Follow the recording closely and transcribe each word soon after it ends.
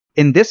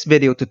In this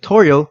video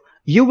tutorial,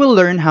 you will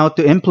learn how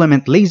to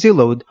implement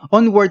lazyload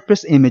on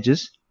WordPress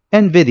images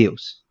and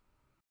videos.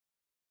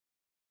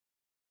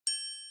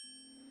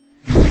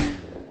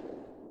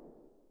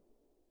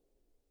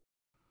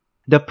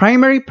 The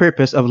primary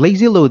purpose of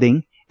lazy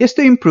loading is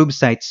to improve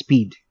site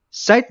speed.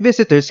 Site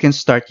visitors can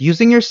start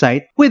using your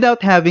site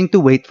without having to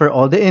wait for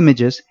all the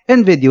images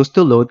and videos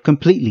to load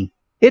completely.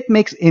 It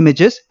makes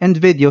images and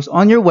videos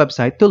on your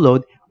website to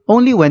load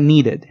only when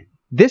needed.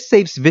 This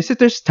saves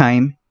visitors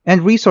time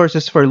and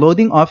resources for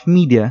loading off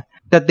media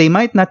that they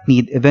might not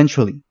need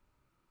eventually.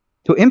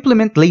 To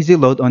implement lazy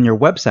load on your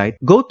website,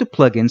 go to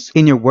Plugins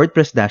in your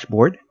WordPress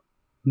dashboard,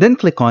 then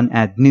click on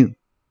Add New.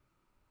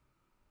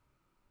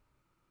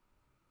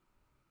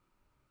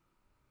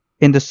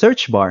 In the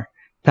search bar,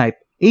 type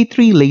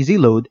A3 Lazy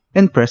Load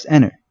and press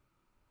Enter.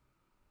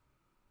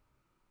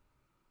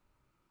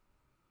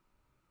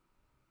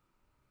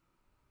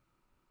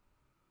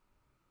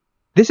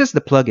 This is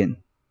the plugin.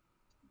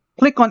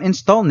 Click on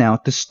Install Now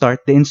to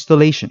start the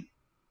installation.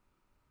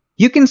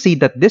 You can see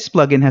that this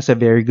plugin has a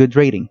very good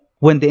rating.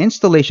 When the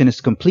installation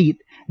is complete,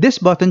 this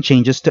button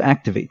changes to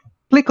Activate.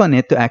 Click on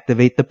it to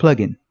activate the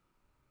plugin.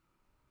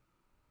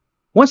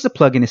 Once the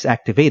plugin is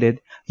activated,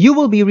 you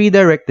will be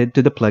redirected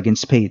to the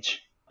plugins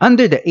page.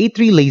 Under the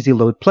A3 Lazy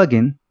Load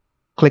plugin,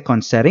 click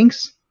on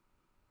Settings,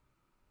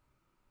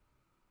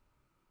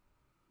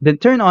 then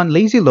turn on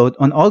Lazy Load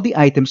on all the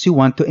items you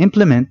want to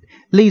implement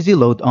lazy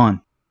load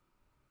on.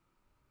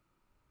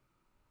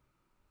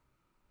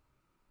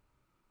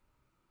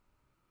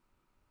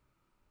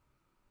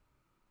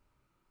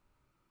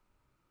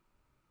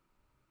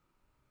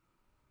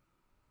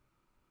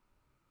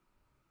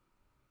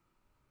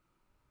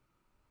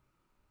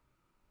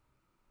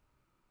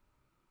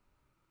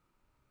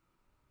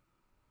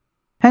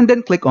 And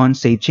then click on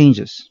Save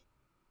Changes.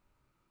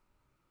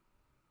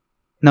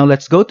 Now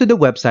let's go to the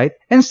website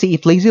and see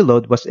if lazy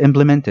load was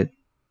implemented.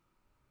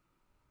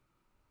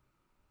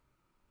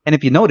 And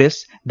if you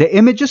notice, the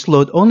images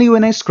load only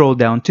when I scroll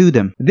down to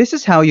them. This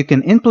is how you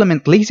can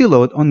implement lazy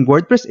load on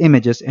WordPress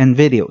images and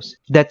videos.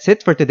 That's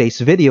it for today's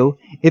video.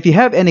 If you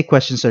have any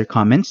questions or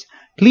comments,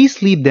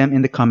 please leave them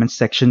in the comments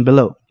section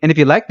below. And if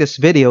you like this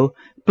video,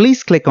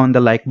 please click on the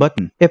like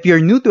button. If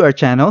you're new to our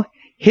channel,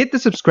 hit the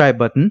subscribe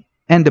button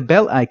and the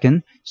bell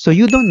icon so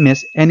you don't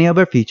miss any of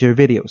our future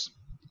videos.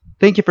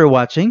 Thank you for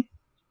watching,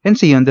 and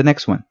see you on the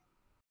next one.